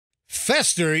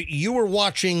Fester, you were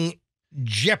watching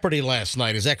Jeopardy last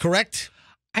night. Is that correct?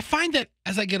 I find that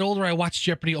as I get older, I watch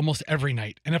Jeopardy almost every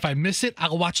night. And if I miss it,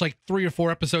 I'll watch like 3 or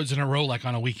 4 episodes in a row, like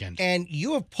on a weekend. And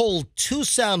you have pulled 2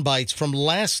 sound bites from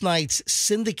last night's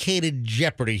syndicated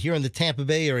Jeopardy here in the Tampa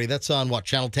Bay area. That's on what,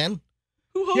 Channel 10?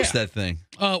 Who hosts that thing?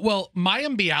 Well,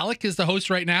 Mayim Bialik is the host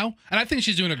right now, and I think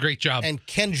she's doing a great job. And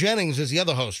Ken Jennings is the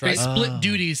other host, right? They split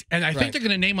duties, and I think they're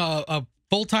going to name a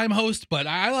full-time host, but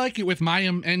I like it with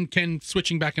Mayim and Ken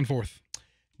switching back and forth.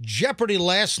 Jeopardy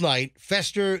last night.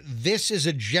 Fester, this is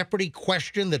a Jeopardy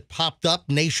question that popped up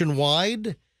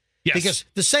nationwide. Yes. Because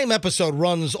the same episode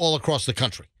runs all across the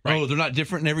country. Right. Oh, they're not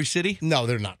different in every city? No,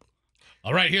 they're not.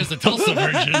 All right, here's the Tulsa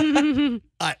version.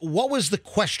 What was the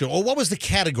question, or what was the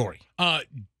category?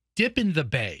 Dip in the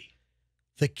Bay.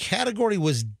 The category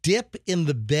was Dip in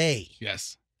the Bay.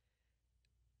 Yes.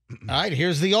 All right,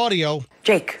 here's the audio.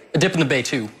 Jake. A dip in the Bay,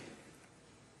 too.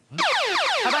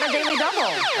 How about a daily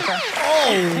double? Okay.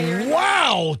 Oh,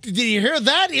 wow. Did you hear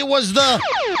that? It was the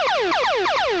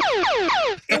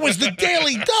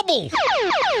daily double.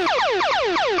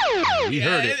 We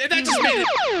heard it. That just made it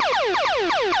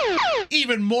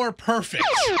even more perfect.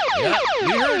 Yeah,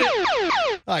 we heard it.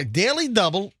 All right, daily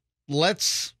double.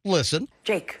 Let's listen.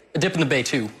 Jake. A dip in the Bay,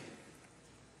 too.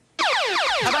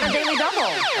 How about a daily double?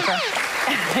 Okay.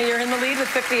 You're in the lead with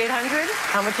 5,800.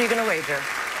 How much are you going to wager?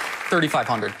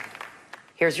 3,500.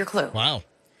 Here's your clue. Wow.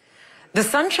 The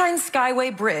Sunshine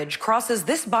Skyway Bridge crosses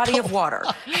this body of water,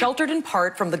 sheltered in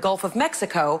part from the Gulf of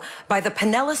Mexico by the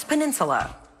Pinellas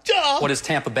Peninsula. Duh. What is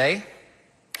Tampa Bay?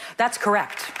 That's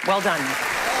correct. Well done.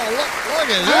 Oh, look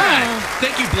at that.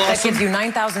 Thank you, That Blossom. gives you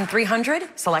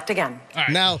 9,300. Select again. All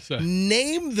right, Now, so-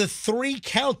 name the 3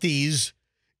 counties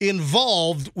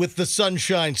involved with the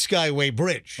Sunshine Skyway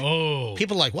Bridge. Oh.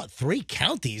 People are like, what, 3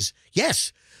 counties?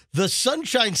 Yes. The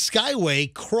Sunshine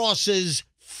Skyway crosses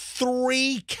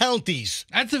 3 counties.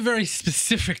 That's a very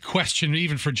specific question,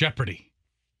 even for Jeopardy.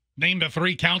 Name the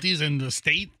 3 counties in the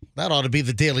state. That ought to be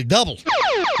the daily double.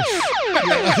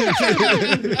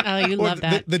 Oh, you Or love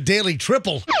that. the daily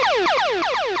triple.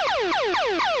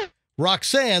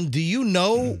 Roxanne, do you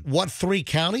know what 3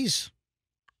 counties?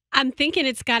 I'm thinking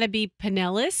it's got to be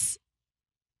Pinellas,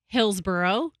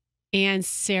 Hillsborough, and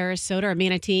Sarasota or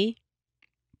Manatee.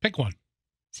 Pick one.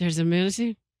 There's a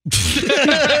Manatee.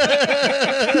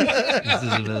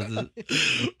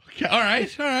 Okay, all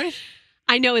right.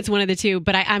 I know it's one of the 2,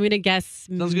 but I'm going to guess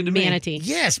Sounds good to me. Manatee.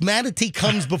 Yes, Manatee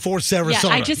comes before Sarasota. Yeah,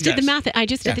 I just did the Yes. math. I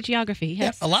just Yeah. did the geography.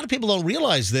 Yes. Yeah, a lot of people don't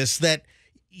realize this, that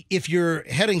if you're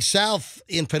heading south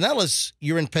in Pinellas,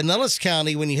 you're in Pinellas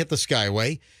County when you hit the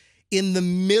Skyway. In the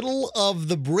middle of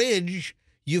the bridge,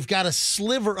 you've got a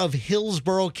sliver of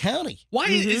Hillsborough County. Why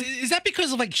is that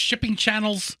because of like shipping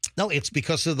channels? No, it's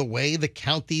because of the way the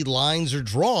county lines are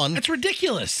drawn. That's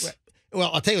ridiculous. Well,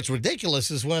 I'll tell you what's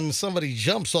ridiculous is when somebody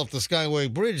jumps off the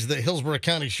Skyway Bridge, the Hillsborough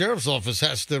County Sheriff's Office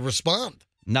has to respond.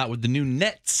 Not with the new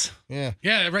nets. Yeah.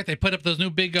 Yeah, right. They put up those new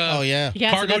big Oh, yeah.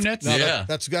 Yeah, so cargo that's- nets. No, Yeah.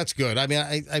 that's good. I mean,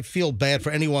 I feel bad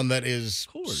for anyone that is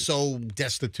so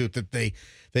destitute that they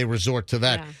resort to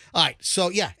that. Yeah. All right, so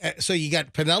so you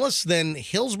got Pinellas, then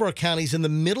Hillsborough County's in the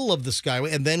middle of the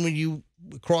Skyway, and then when you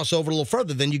cross over a little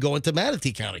further, then you go into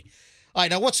Manatee County. All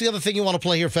right, now what's the other thing you want to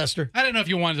play here, Fester? I don't know if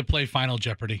you wanted to play Final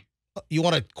Jeopardy. You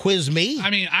want to quiz me? I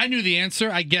mean, I knew the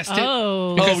answer. I guessed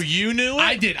Oh. it. Because Oh, you knew it?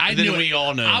 I did. I Then knew we it.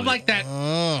 all know I'm it. like that.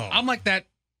 Oh. I'm like that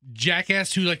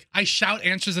jackass who I shout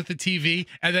answers at the TV,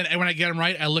 and then when I get them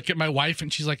right, I look at my wife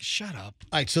and she's like, "Shut up."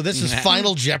 All right, so this is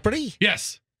Final Jeopardy?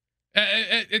 Yes.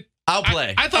 I'll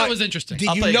play. I thought it was interesting. Did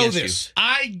I'll you play know against you. this?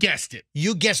 I guessed it.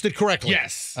 You guessed it correctly.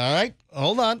 Yes. All right,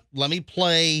 hold on. Let me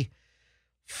play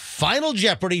Final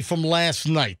Jeopardy from last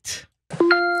night.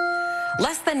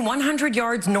 Less than 100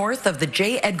 yards north of the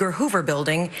J. Edgar Hoover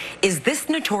building is this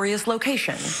notorious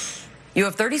location. You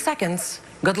have 30 seconds.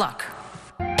 Good luck.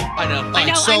 I know. I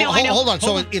know, So I know. hold on.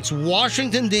 So it's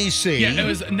Washington, D.C. Yeah, it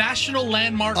was national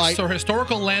landmarks or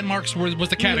historical landmarks was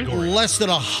the category. Less than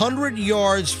 100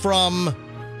 yards from,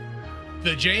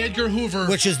 The J. Edgar Hoover,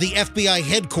 which is the FBI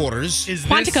headquarters, is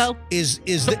Quantico. is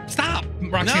Stop,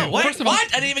 Roxanne. No, wait, First of all, what?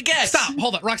 I didn't even guess. Stop.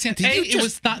 Hold on, Roxanne. Did you It just-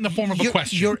 was not in the form of a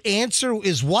question. Your answer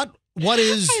is what? What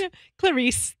is?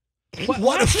 Clarice.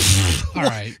 What? All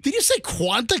right. Did you say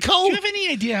Quantico? Do you have any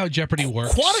idea how Jeopardy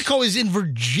works? Quantico is in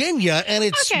Virginia, and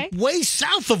it's Okay. way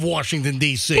south of Washington,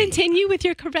 D.C. Continue with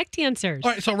your correct answers.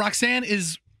 All right, so Roxanne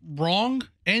is wrong,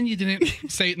 and you didn't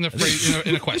say it in the phrase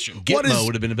in a question. What Gitmo is-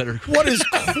 would have been a better. What is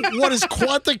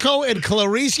Quantico and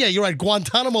Clarice? Yeah, you're right.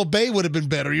 Guantanamo Bay would have been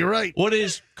better. You're right. What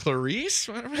is Clarice?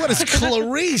 What is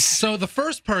Clarice? So the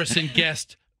first person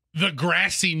guessed the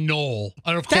grassy knoll.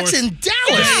 And of That's course, in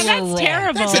Dallas. Yeah, that's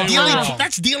terrible. That's a Dealey, Oh.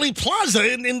 that's Dealey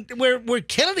Plaza, where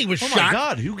Kennedy was Oh shot. my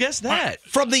God, who guessed that?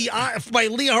 From by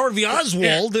Lee Harvey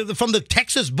Oswald from the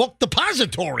Texas Book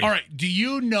Depository. all right. Do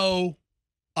you know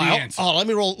the answer? Let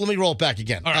me roll it back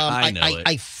again. All right. I know it.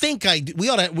 I think I do. We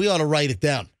ought to write it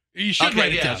down. You should Okay,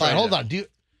 write it yeah, down. All right, hold on.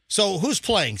 So who's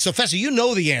playing? So Fester, you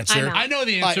know the answer. I I know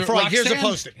the All answer. right, Frog, here's a Roxanne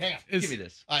post-it. Hang on. is- Give me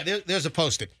this. All right, there's a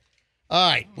post-it. All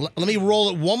right, let me roll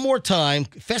it one more time.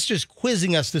 Fester's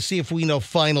quizzing us to see if we know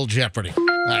Final Jeopardy. All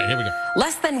right, here we go.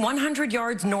 Less than 100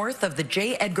 yards north of the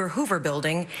J. Edgar Hoover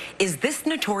building is this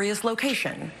notorious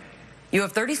location. You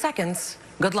have 30 seconds.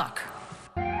 Good luck.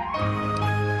 All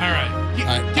right.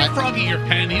 right, Give Froggy your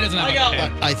pen. He doesn't have a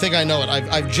pen. I think I know it.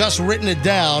 I've just written it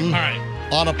down All right.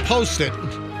 on a post-it.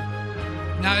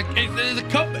 Now, there's a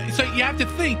couple, so you have to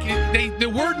think. The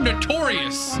word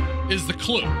notorious is the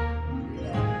clue.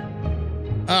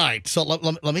 All right, so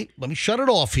let me shut it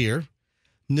off here.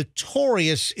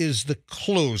 Notorious is the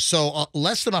clue. So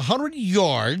less than 100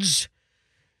 yards.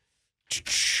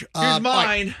 Here's all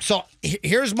mine. right, so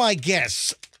here's my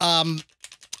guess.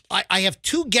 I have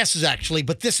two guesses actually,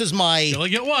 but this is my You only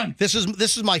get one. this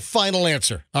is my final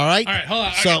answer. All right. All right, hold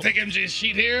on. I So gotta take MJ's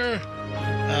sheet here. all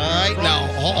right, now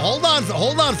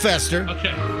hold on, Fester.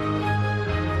 Okay.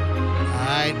 All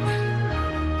right.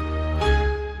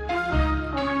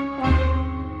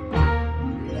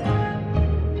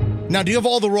 Now, do you have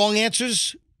all the wrong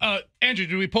answers? Andrew,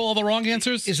 did we pull all the wrong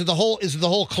answers? Is it the whole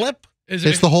clip? Is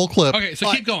It's the whole clip. Okay, so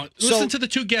All keep right, going. so- Listen to the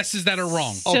two guesses that are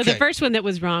wrong. So the Okay. first one that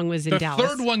was wrong was in The Dallas.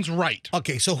 third one's right.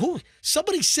 Okay, so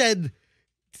somebody said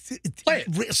Play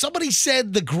somebody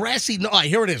said the grassy no. All right,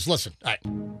 here it is. Listen. All right.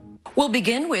 We'll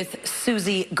begin with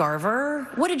Susie Garver.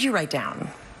 What did you write down?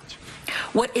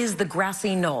 What is the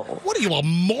grassy knoll? What are you, a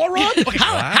moron?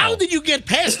 How did you get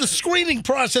past the screening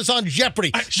process on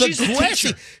Jeopardy? She's a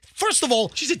teacher. First of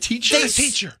all, She's a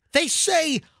teacher. They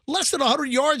say less than 100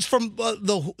 yards from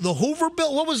the Hoover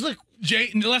bill. What was the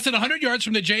Less than 100 yards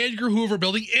from the J. Edgar Hoover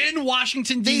building in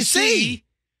Washington, D.C. D.C.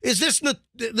 Is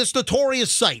this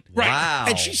notorious site? Right. Wow.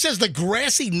 And she says the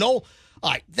grassy knoll.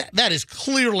 All right, that is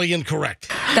clearly incorrect.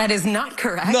 That is not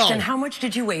correct. No. And how much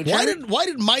did you wager? Why did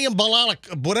Mayim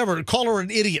Balalik, whatever, call her an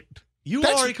idiot? You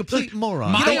That's- are a complete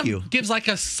moron. Maya Thank you. gives like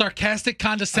a sarcastic,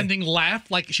 condescending laugh,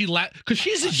 like she laughed because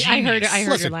she's a genius. I heard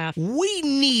her Listen, laugh. we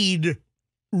need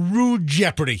rude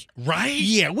Jeopardy. right?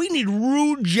 Yeah, we need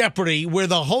rude Jeopardy where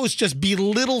the host just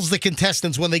belittles the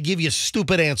contestants when they give you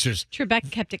stupid answers.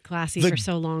 Trebek kept it classy The for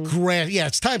so long. Yeah,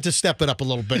 it's time to step it up a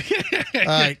little bit. All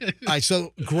right,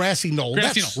 so grassy knoll.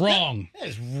 Grassy That's knoll, wrong. That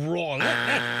is wrong.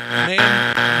 Man,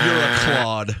 you're a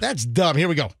clod. That's dumb. Here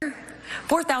we go.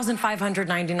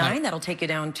 $4,599. That'll take you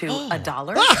down to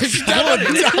 $1.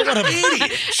 What an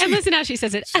idiot. And listen how she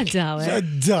says it.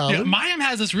 $1. Dumb. Yeah, Mayim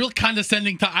has this real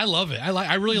condescending. I love it.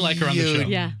 I really like her on the You show.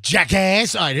 Yeah.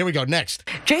 Jackass. All right, here we go. Next.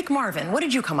 Jake Marvin, what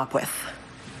did you come up with?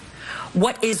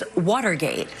 What is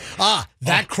Watergate?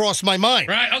 That crossed my mind.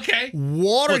 Right? Okay.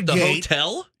 Watergate. What, the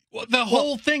hotel? Well, the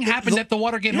whole thing happened at the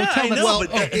Watergate Yeah, Hotel. I know, Well,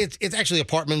 but- it's actually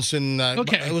apartments and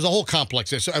Okay. it was a whole complex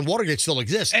there. So, and Watergate still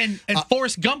exists. and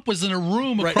Forrest Gump was in a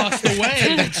room Right. across the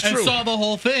way That's and true. saw the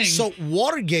whole thing. So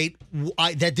Watergate,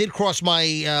 that did cross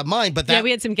my mind, but that Yeah,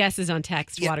 we had some guesses on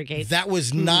text, yeah, Watergate. that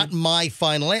was not my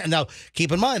final answer. Now,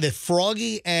 keep in mind that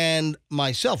Froggy and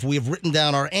myself, we have written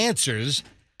down our answers.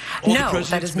 All the No, that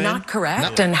president's is men? not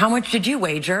correct. And how much did you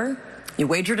wager? You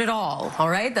wagered it all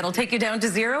right? That'll take you down to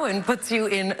 0 and puts you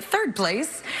in 3rd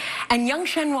place. And Young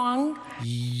Shen Wang,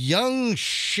 Young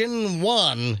Shin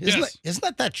Wan. Yes.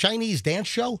 Isn't that Chinese dance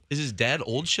show? Is his dad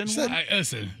old Shenhua?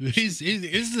 Listen, this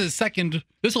is his second.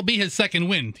 This will be his second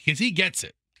win because he gets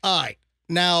it. All right.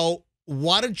 Now,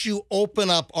 why don't you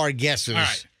open up our guesses? All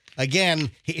right.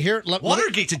 Again, here.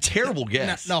 Watergate's a terrible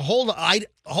guess. Now, hold on.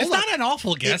 Hold It's on. not an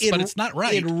awful guess, but it's not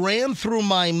right. It ran through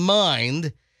my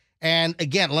mind. And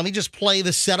again, let me just play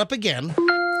the setup again.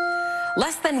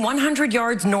 less than 100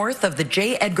 yards north of the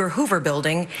J. Edgar Hoover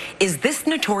building is this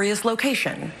notorious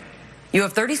location. You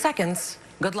have 30 seconds.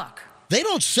 Good luck. They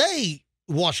don't say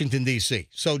Washington, D.C.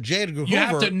 So J. Edgar You Hoover.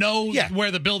 have to know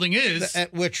where the building is.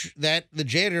 The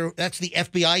J. Edgar, that's the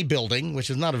FBI building, which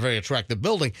is not a very attractive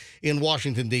building in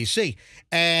Washington, D.C.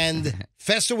 And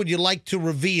Fester, would you like to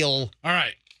reveal All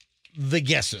right. the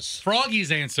guesses?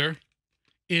 Froggy's answer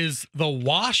is the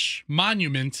Wash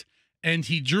Monument, and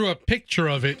he drew a picture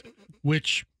of it,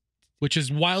 which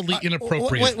is wildly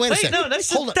inappropriate. Wait a second. no,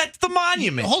 that's Hold on. that's the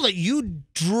monument. Hold it. You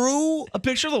drew. A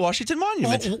picture of the Washington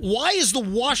Monument. Why is the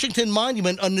Washington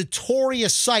Monument a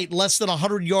notorious site less than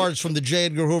 100 yards from the J.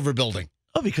 Edgar Hoover building?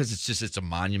 Oh, because it's a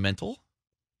monumental.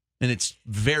 and it's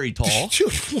very tall.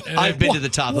 Dude, I've been to the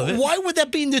top of it. Why would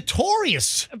that be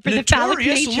notorious? For the phallic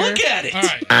Notorious. nature. Look at it. All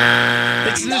right.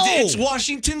 It's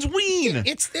Washington's ween.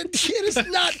 It is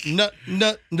not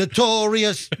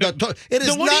notorious. It is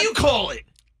Then what not. do you call it?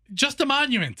 Just a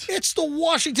monument. It's the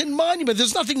Washington Monument.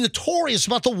 There's nothing notorious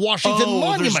about the Washington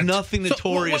Monument. There's nothing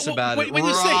notorious about it. when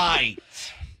you say- Right.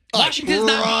 Washington's right.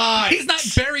 not. He's not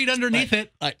buried underneath it.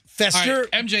 All right, All Fester,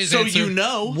 right, MJ's So answer. you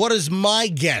know. what is my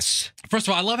guess? First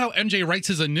of all, I love how MJ writes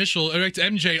his initial. Writes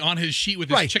MJ on his sheet with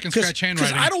his chicken scratch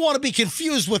handwriting. I don't want to be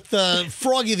confused with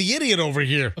Froggy the idiot over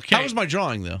here. Okay. How was my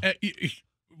drawing, though?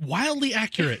 Wildly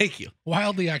accurate. Thank you.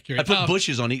 Wildly accurate. I put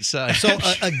bushes on each side. So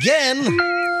again,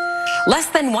 Less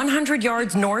than 100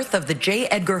 yards north of the J.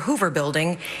 Edgar Hoover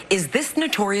building is this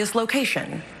notorious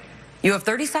location. You have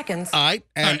 30 seconds. all right,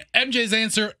 All and right, MJ's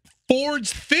answer: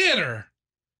 Ford's Theater.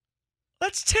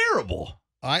 That's terrible.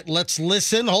 all right, let's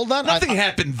listen. Hold on. Nothing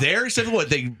happened there except what?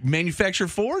 They manufacture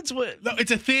Fords? What? No, it's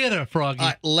a theater, Froggy. All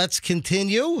right, let's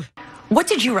continue. What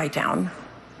did you write down?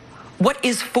 What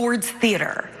is Ford's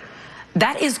Theater?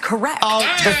 That is correct. Oh, the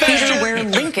hey! theater where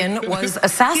Lincoln was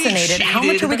assassinated. How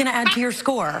much cheated. are we going to add to your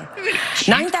score?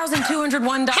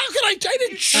 $9,201. How can I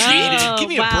didn't cheat? Oh, Give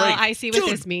me a wow, break. I see what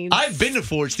Dude, this means. I've been to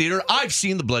Ford's Theater. I've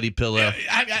seen the Bloody Pillow.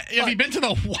 Have you been to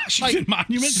the Washington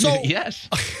Monument? So- Yes.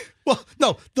 Well,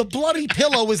 no, the bloody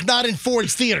pillow is not in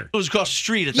Ford's Theater. It was across the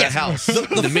street at Yes. that house.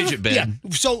 The midget bed.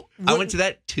 Yeah. So I went to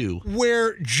that too.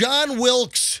 where John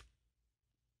Wilkes.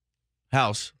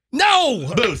 House.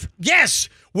 No Booth. Yes,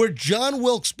 where John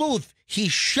Wilkes Booth. He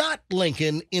shot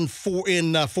Lincoln in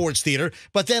Ford's Theater,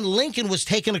 but then Lincoln was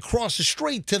taken across the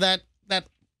street to that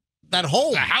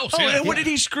hole. The house. Oh, yeah. and what did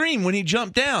he scream when he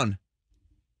jumped down?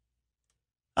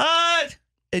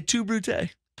 Et tu, Brute.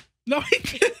 No, he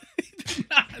did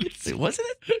not. Wasn't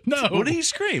it? No. What did he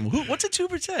scream? What's a tu,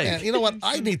 Brute? And you know what?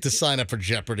 I need to sign up for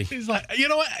Jeopardy. He's like, you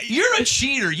know what? You're a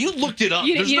cheater. You looked it up.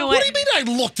 You There's know What do you mean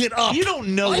I looked it up? You don't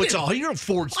know I what's didn't- all. You're a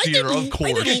Ford's I Theater, didn't- of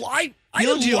course. I You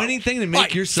don't didn't do look- anything to make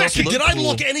Right, yourself Fester, look did I cool.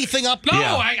 look anything up? No,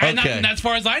 Yeah, I not, okay. as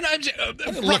far as I know.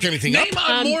 didn't look anything name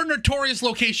up. a more notorious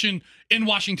location in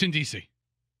Washington, D.C.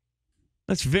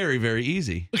 That's very, very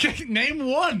easy. Okay, name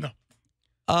one.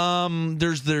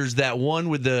 There's that one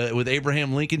with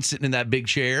Abraham Lincoln sitting in that big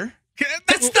chair.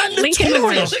 That's not Lincoln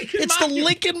notorious. Memorial. It's the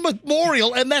Lincoln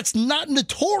Memorial, and that's not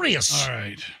notorious. All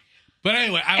right. But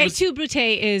anyway, I Et was. tu, Brute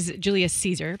is Julius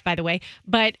Caesar, by the way.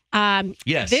 But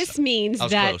Yes. this means I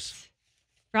was that close.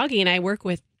 Froggy and I work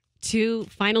with two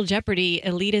Final Jeopardy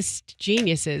elitist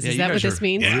geniuses. Yeah, Is you that what guys this are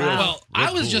means? real- Wow. Well, I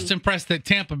Real was cool. just impressed that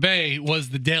Tampa Bay was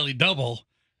the Daily Double,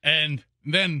 and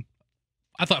then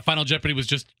I thought Final Jeopardy was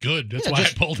just good. That's Yeah, why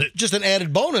just- I pulled it. Just an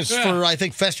added bonus Yeah. for, I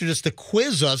think, Fester just to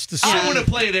quiz us to see. I'm going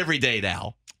to play it every day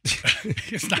now.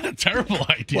 It's not a terrible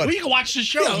idea. What? Well, you can watch the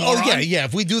show. Yeah, moron. yeah.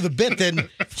 If we do the bit, then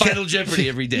Final Jeopardy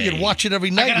every day. you can watch it every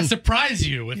I night. gotta and- surprise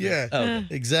you with it. yeah, Oh.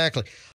 exactly.